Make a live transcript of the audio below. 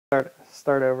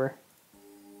Start over.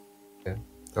 Okay.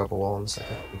 Throw up a wall in a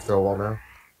second. You can throw a wall now.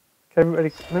 Okay,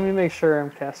 everybody, let me make sure I'm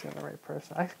casting on the right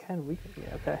person. I can weaken.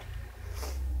 Yeah, okay.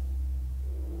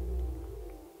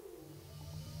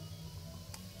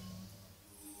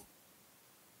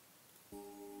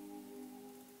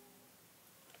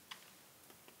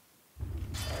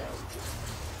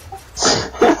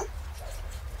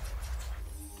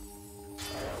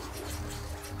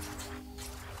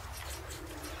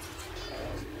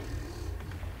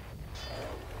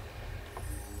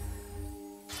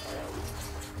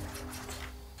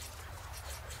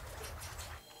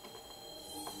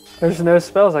 There's no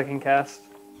spells I can cast.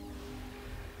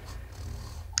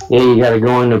 Yeah, you gotta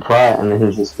go into plot and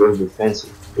then just go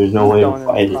defensive. There's no way to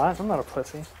fight it. I'm not a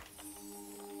pussy.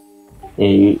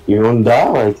 Yeah, you're gonna die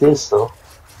like this though.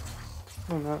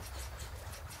 I'm not.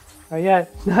 Not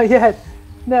yet. Not yet.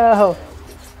 No.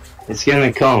 It's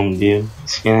gonna come, dude.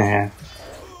 It's gonna happen.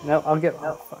 No, I'll get.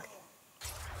 Oh fuck.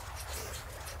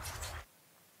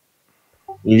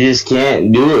 You just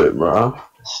can't do it, bro.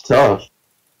 It's tough.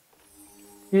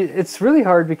 It's really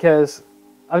hard because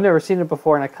I've never seen it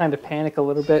before, and I kind of panic a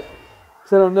little bit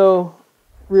because I don't know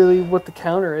really what the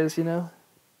counter is, you know.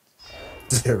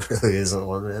 There really isn't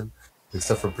one, man.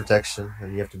 Except for protection,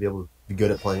 and you have to be able to be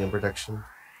good at playing in protection.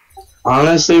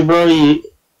 Honestly, bro, you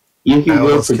can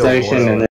go protection and